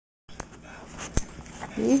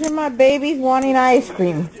These are my babies wanting ice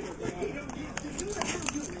cream.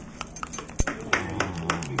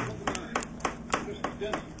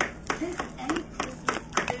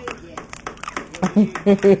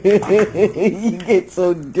 You get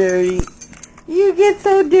so dirty. You get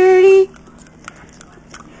so dirty.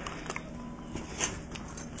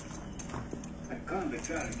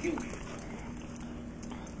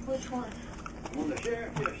 Which one? When the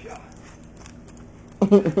sheriff did a shot.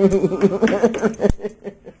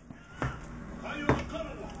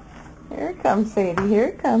 Here it comes, Sadie. Here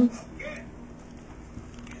it comes.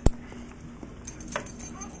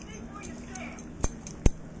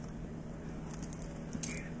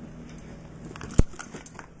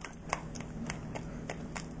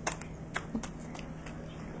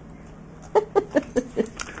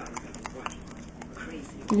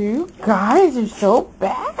 You guys are so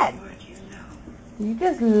bad. You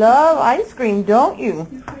just love ice cream, don't you?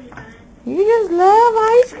 You just love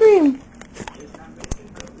ice cream.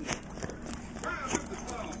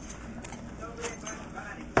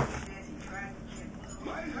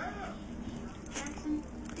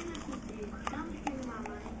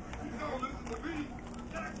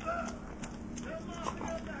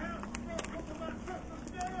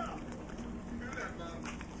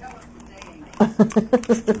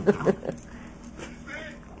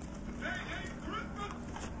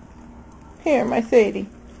 Here, my Sadie.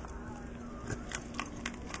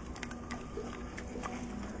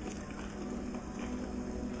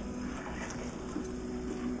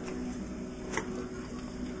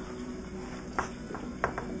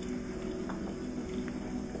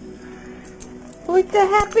 Who's the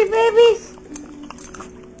happy babies?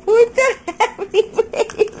 Who's the happy babies?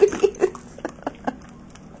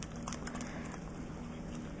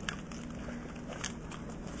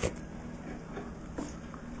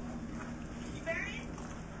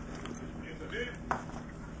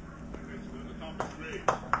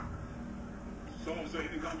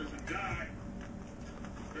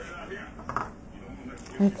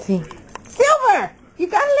 Let's see. Silver! You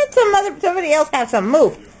gotta let somebody else have some.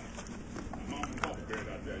 Move.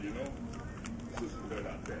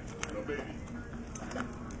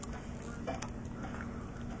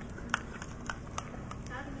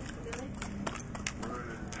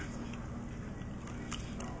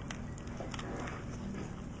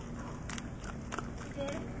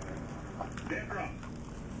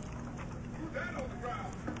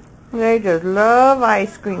 They just love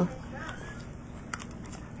ice cream.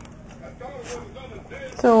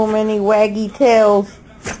 So many waggy tails.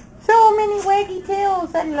 So many waggy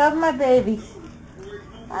tails. I love my babies.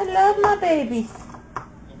 I love my babies.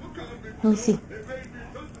 Let me see.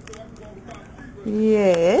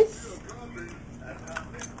 Yes.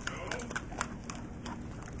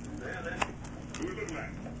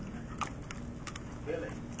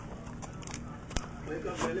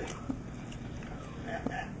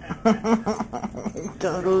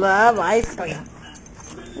 Just love ice cream.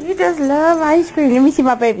 You just love ice cream. Let me see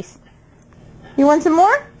my babies. You want some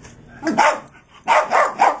more?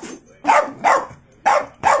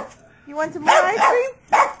 You want some more ice cream?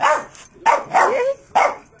 Yes?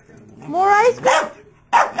 More ice cream?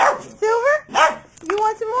 Silver?